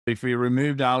If we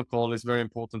remove the alcohol, it's very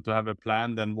important to have a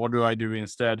plan. Then what do I do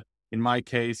instead? In my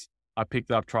case, I picked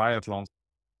up triathlons.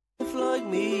 If like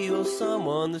me, you're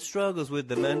someone that struggles with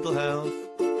their mental health,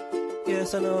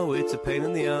 yes, I know it's a pain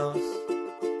in the ass,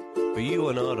 but you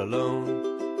are not alone,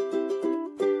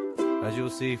 as you'll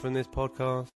see from this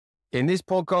podcast. In this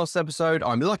podcast episode,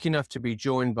 I'm lucky enough to be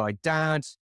joined by Dad,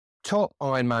 top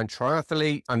Ironman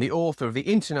triathlete, and the author of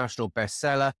the international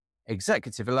bestseller,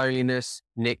 Executive Loneliness,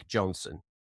 Nick Johnson.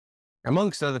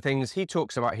 Amongst other things, he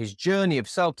talks about his journey of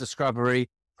self-discovery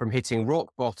from hitting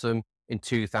rock bottom in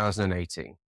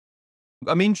 2018.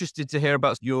 I'm interested to hear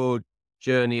about your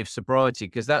journey of sobriety,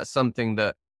 because that's something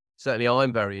that certainly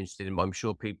I'm very interested in, but I'm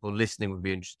sure people listening would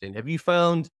be interested in. Have you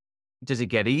found, does it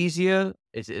get easier?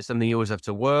 Is it something you always have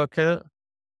to work at?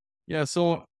 Yeah,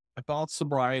 so about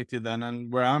sobriety then,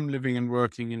 and where I'm living and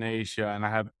working in Asia, and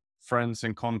I have friends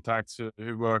and contacts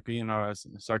who work, as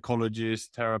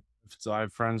psychologists, therapists. I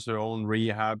have friends who own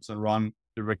rehabs and run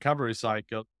the recovery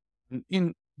cycle. And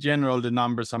in general, the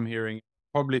numbers I'm hearing,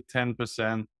 probably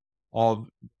 10% of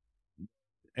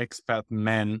expat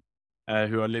men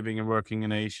who are living and working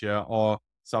in Asia are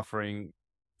suffering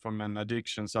from an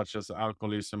addiction such as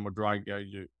alcoholism or drug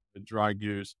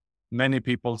use. Many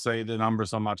people say the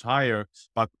numbers are much higher,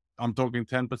 but I'm talking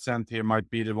 10% here might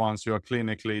be the ones who are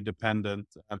clinically dependent.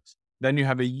 Then you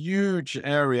have a huge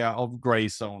area of gray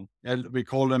zone. We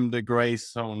call them the gray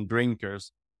zone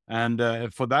drinkers. And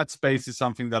for that space is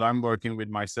something that I'm working with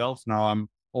myself. Now I'm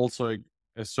also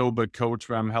a sober coach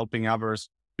where I'm helping others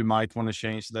who might want to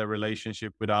change their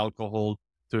relationship with alcohol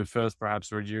to first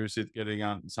perhaps reduce it,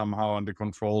 getting somehow under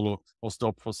control or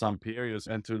stop for some periods,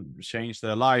 and to change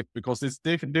their life, because it's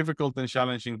difficult and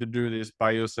challenging to do this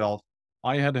by yourself.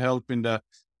 I had help in the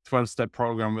 12-step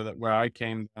program where I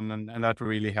came, and that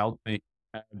really helped me.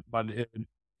 But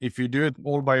if you do it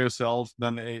all by yourself,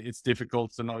 then it's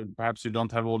difficult to know. Perhaps you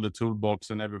don't have all the toolbox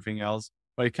and everything else.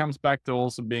 But it comes back to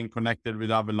also being connected with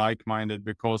other like-minded,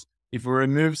 because if we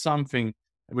remove something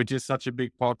which is such a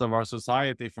big part of our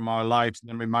society from our lives,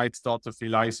 then we might start to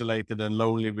feel isolated and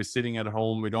lonely. We're sitting at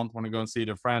home. We don't want to go and see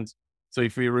the friends. So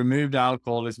if we remove the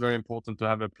alcohol, it's very important to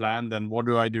have a plan. Then what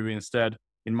do I do instead?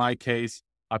 In my case,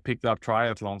 I picked up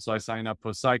triathlon. So I signed up for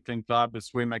a cycling club, a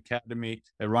swim academy,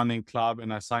 a running club,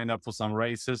 and I signed up for some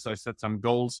races. I set some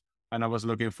goals, and I was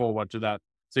looking forward to that.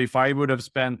 So if I would have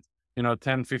spent,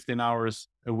 10, 15 hours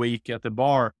a week at the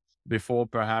bar before,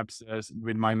 perhaps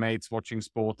with my mates watching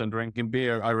sport and drinking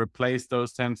beer, I replaced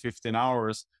those 10, 15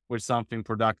 hours with something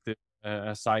productive,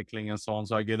 cycling and so on.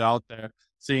 So I get out there,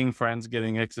 seeing friends,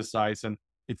 getting exercise, and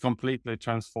it completely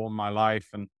transformed my life.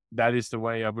 And that is the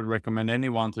way I would recommend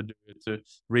anyone to do it, to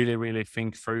really, really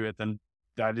think through it. And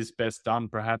that is best done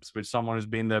perhaps with someone who's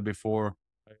been there before,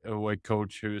 or a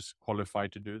coach who's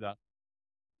qualified to do that.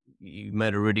 You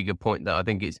made a really good point that I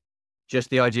think it's just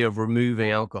the idea of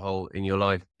removing alcohol in your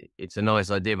life. It's a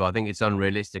nice idea, but I think it's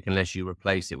unrealistic unless you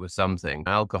replace it with something.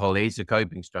 Alcohol is a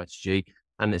coping strategy,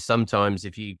 and it's sometimes,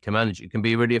 if you can manage it, can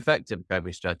be a really effective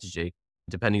coping strategy,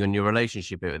 depending on your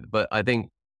relationship with it. But I think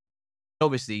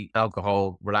obviously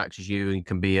alcohol relaxes you and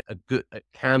can be a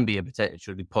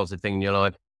potentially positive thing in your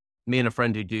life. Me and a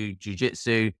friend who do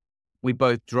jiu-jitsu, we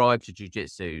both drive to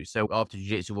jiu-jitsu. So after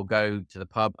jiu-jitsu, we'll go to the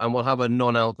pub and we'll have a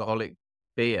non-alcoholic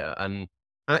beer. And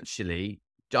actually,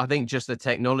 I think just the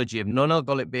technology of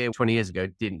non-alcoholic beer 20 years ago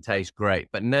didn't taste great,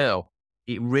 but now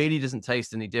it really doesn't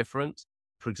taste any different.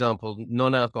 For example,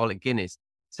 non-alcoholic Guinness,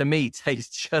 to me,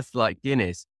 tastes just like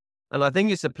Guinness. And I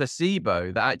think it's a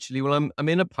placebo that actually, well, I'm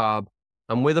in a pub,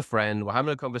 I'm with a friend, we're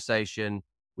having a conversation,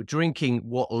 we're drinking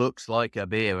what looks like a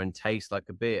beer and tastes like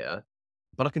a beer,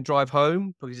 but I can drive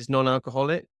home because it's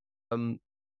non-alcoholic. And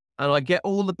I get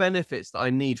all the benefits that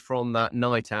I need from that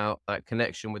night out, that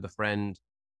connection with a friend,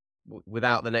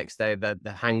 without the next day, the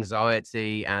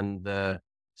anxiety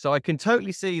so I can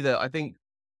totally see that. I think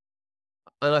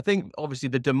obviously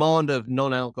the demand of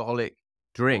non-alcoholic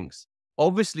drinks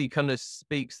obviously kind of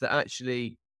speaks that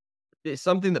actually it's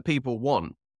something that people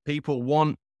want. People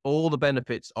want all the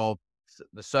benefits of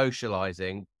the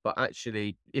socializing, but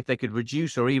actually if they could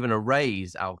reduce or even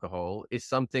erase alcohol, it's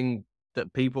something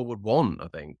that people would want, I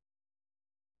think.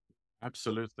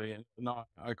 Absolutely. No,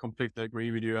 I completely agree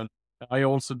with you. And I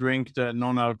also drink the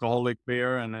non-alcoholic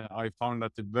beer, and I found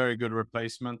that a very good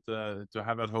replacement to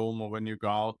have at home or when you go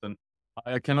out. And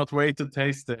I cannot wait to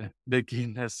taste the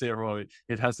Guinness Zero.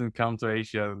 It hasn't come to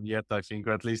Asia yet, I think,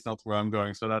 or at least not where I'm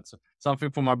going. So that's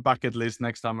something for my bucket list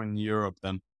next time in Europe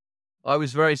then. I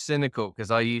was very cynical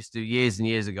because I used to, years and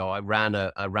years ago, I ran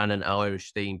an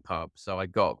Irish theme pub. So I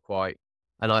got quite,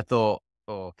 and I thought,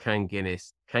 Oh, can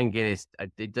Guinness. Can Guinness.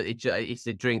 It's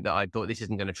a drink that I thought this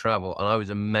isn't going to travel. And I was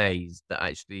amazed that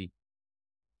actually,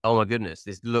 oh my goodness,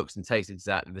 this looks and tastes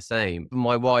exactly the same.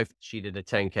 My wife, she did a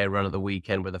 10K run at the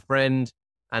weekend with a friend.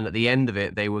 And at the end of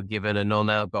it, they were given a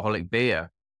non-alcoholic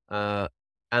beer. And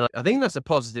I think that's a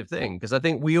positive thing because I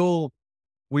think we all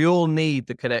need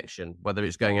the connection, whether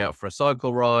it's going out for a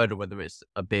cycle ride or whether it's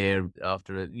a beer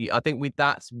after I think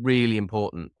that's really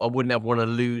important. I wouldn't ever want to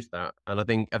lose that. And I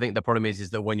think the problem is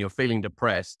that when you're feeling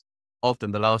depressed,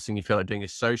 often the last thing you feel like doing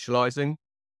is socializing.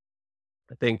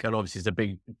 I think, and obviously it's a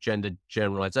big gender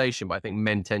generalization, but I think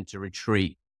men tend to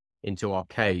retreat into our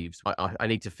caves. I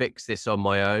need to fix this on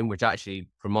my own, which actually,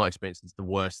 from my experience, is the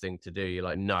worst thing to do. You're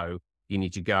like, no, you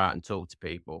need to go out and talk to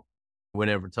people.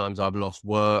 Whenever times I've lost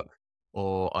work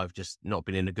or I've just not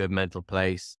been in a good mental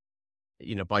place,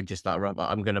 you know, by just like, right,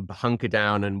 I'm going to hunker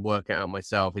down and work it out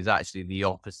myself is actually the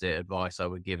opposite advice I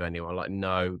would give anyone. Like,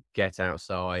 no, get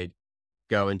outside,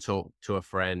 go and talk to a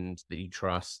friend that you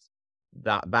trust.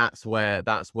 That's where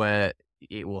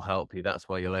it will help you. That's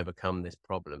where you'll overcome this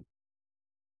problem.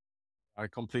 I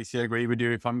completely agree with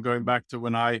you. If I'm going back to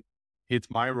when I hit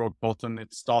my rock bottom,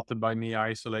 it started by me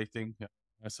isolating.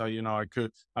 As I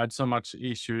had so much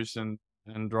issues and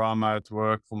drama at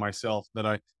work for myself that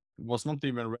I was not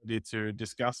even ready to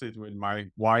discuss it with my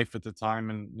wife at the time.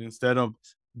 And instead of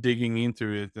digging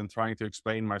into it and trying to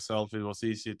explain myself, it was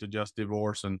easier to just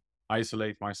divorce and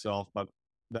isolate myself. But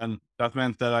then that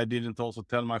meant that I didn't also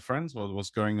tell my friends what was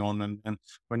going on. And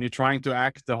when you're trying to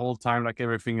act the whole time like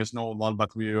everything is normal,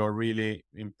 but we are really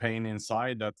in pain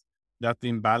inside, that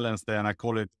imbalance there, and I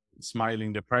call it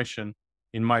smiling depression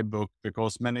in my book,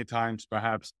 because many times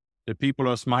perhaps the people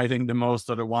who are smiling the most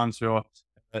are the ones who are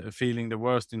feeling the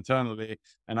worst internally.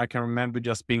 And I can remember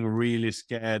just being really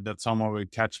scared that someone will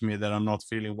catch me, that I'm not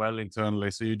feeling well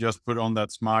internally. So you just put on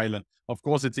that smile. And of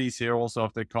course, it's easier also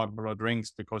after a couple of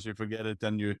drinks because you forget it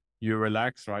and you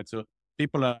relax, right? So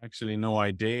people had actually no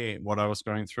idea what I was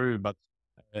going through, but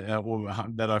or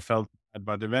that I felt bad.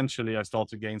 But eventually I started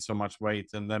to gain so much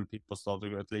weight, and then people started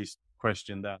to at least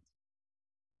question that.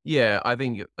 Yeah, I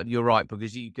think you're right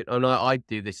because you can, and I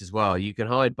do this as well. You can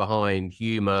hide behind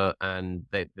humor, and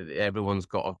everyone's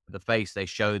got the face they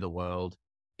show the world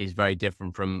is very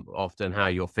different from often how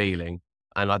you're feeling.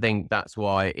 And I think that's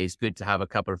why it's good to have a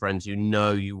couple of friends who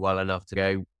know you well enough to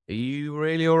go, "Are you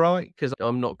really all right?" Because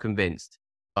I'm not convinced.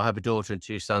 I have a daughter and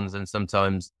two sons, and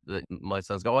sometimes my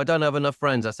sons go, "Oh, I don't have enough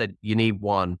friends." I said, "You need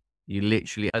one. You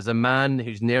literally, as a man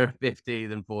who's nearer 50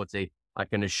 than 40, I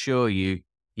can assure you."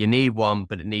 You need one,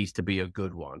 but it needs to be a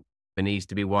good one. It needs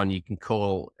to be one you can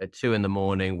call at 2 in the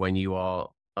morning when you are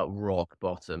at rock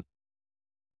bottom.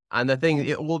 And the thing,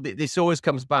 this always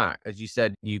comes back, as you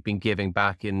said, you've been giving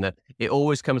back it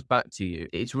always comes back to you.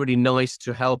 It's really nice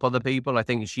to help other people. I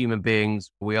think as human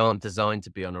beings, we aren't designed to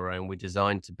be on our own. We're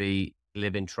designed to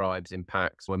live in tribes, in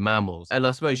packs. We're mammals. And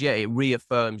I suppose, yeah, it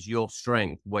reaffirms your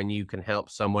strength when you can help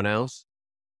someone else.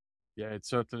 Yeah, it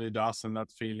certainly does, and that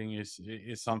feeling is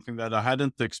something that I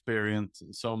hadn't experienced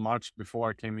so much before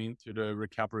I came into the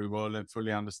recovery world and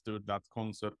fully understood that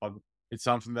concept. But it's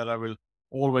something that I will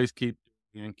always keep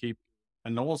doing and keep.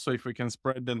 And also, if we can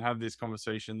spread and have this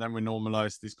conversation, then we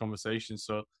normalize this conversation.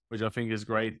 So, which I think is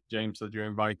great, James, that you're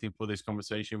inviting for this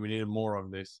conversation. We need more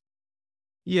of this.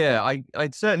 Yeah, I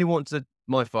certainly want to.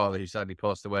 My father, who sadly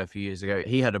passed away a few years ago,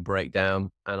 he had a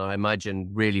breakdown. And I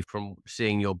imagine, really, from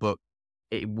seeing your book,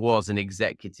 it was an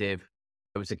executive.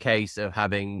 It was a case of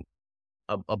having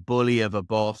a bully of a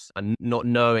boss and not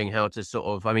knowing how to sort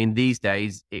of, I mean, these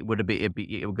days it would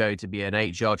go to be an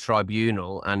HR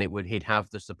tribunal and he'd have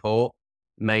the support.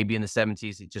 Maybe in the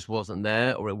 70s, it just wasn't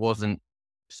there, or it wasn't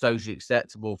socially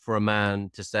acceptable for a man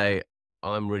to say,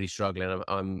 I'm really struggling.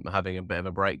 I'm having a bit of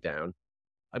a breakdown.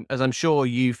 As I'm sure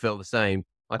you feel the same,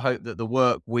 I hope that the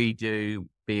work we do,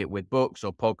 be it with books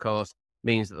or podcasts,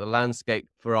 means that the landscape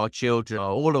for our children,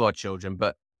 all of our children,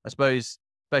 but I suppose,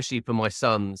 especially for my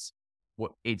sons,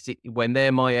 when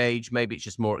they're my age, maybe it's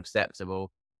just more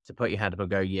acceptable to put your hand up and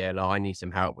go, yeah, no, I need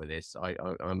some help with this.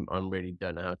 I'm really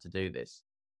don't know how to do this.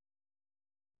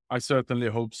 I certainly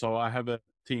hope so. I have a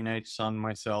teenage son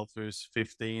myself who's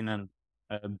 15, and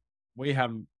we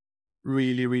have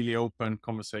really, really open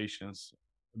conversations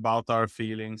about our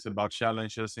feelings, about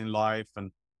challenges in life,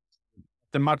 and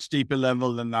at a much deeper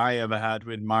level than I ever had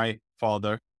with my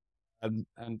father.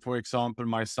 And for example,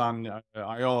 my son,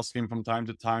 I ask him from time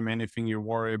to time, anything you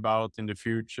worry about in the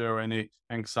future, any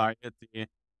anxiety.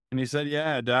 And he said,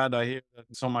 yeah, Dad, I hear that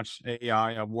so much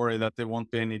AI. I worry that there won't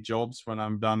be any jobs when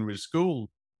I'm done with school.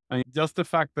 And just the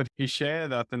fact that he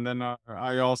shared that, and then I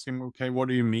asked him, okay, what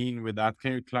do you mean with that?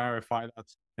 Can you clarify that?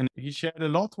 And he shared a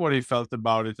lot what he felt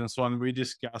about it and so on. We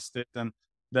discussed it. And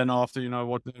then after,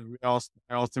 I asked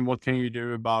him, what can you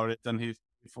do about it? And he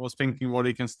was thinking what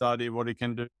he can study, what he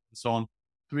can do, and so on.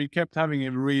 So we kept having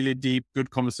a really deep,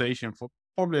 good conversation for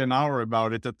probably an hour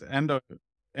about it. At the end of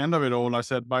it all, I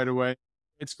said, by the way,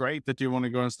 it's great that you want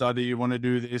to go and study, you want to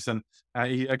do this. And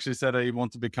he actually said that he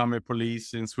wants to become a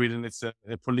police in Sweden. It's a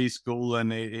police school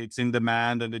and it's in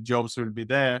demand and the jobs will be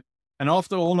there. And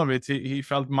after all of it, he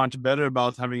felt much better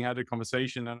about having had a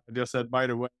conversation. And I just said, by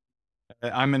the way,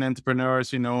 I'm an entrepreneur,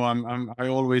 as you know, I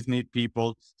always need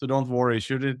people. So don't worry.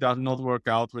 Should it not work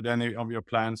out with any of your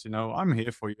plans, I'm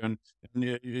here for you, and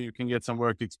you can get some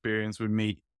work experience with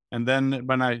me. And then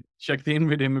when I checked in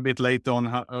with him a bit later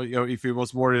on, if he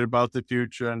was worried about the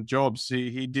future and jobs,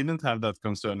 he didn't have that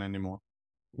concern anymore.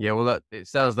 Yeah, well, it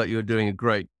sounds like you're doing a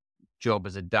great job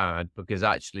as a dad, because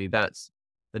actually that's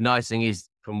the nice thing is,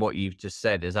 from what you've just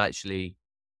said, is actually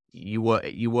you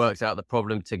worked out the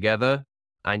problem together.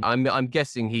 And I'm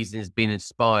guessing he's been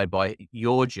inspired by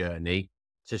your journey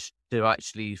to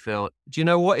actually feel, do you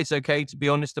know what? It's okay to be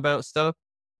honest about stuff.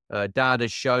 Dad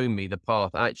has shown me the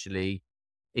path. Actually,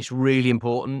 it's really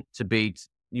important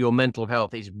your mental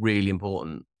health is really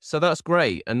important. So that's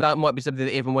great. And that might be something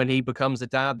that even when he becomes a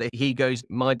dad, that he goes,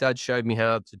 my dad showed me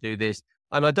how to do this.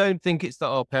 And I don't think it's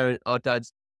that our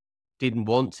dads didn't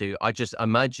want to. I just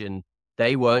imagine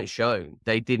they weren't shown.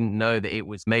 They didn't know that it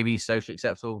was maybe socially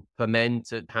acceptable for men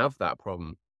to have that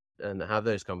problem and have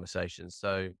those conversations.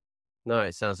 So no,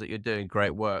 it sounds like you're doing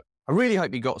great work. I really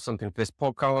hope you got something for this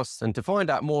podcast. And to find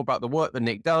out more about the work that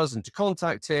Nick does and to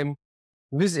contact him,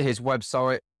 visit his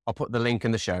website. I'll put the link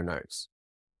in the show notes.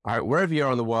 All right, wherever you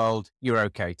are in the world, you're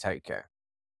okay. Take care.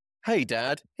 Hey,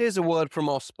 Dad, here's a word from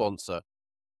our sponsor.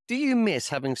 Do you miss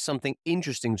having something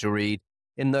interesting to read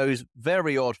in those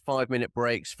very odd 5-minute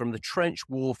breaks from the trench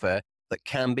warfare that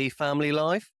can be family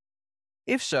life?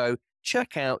 If so,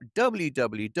 check out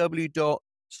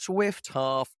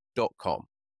www.swifthalf.com.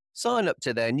 Sign up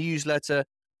to their newsletter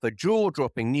for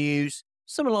jaw-dropping news,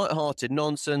 some light-hearted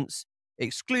nonsense,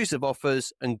 exclusive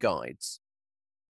offers and guides.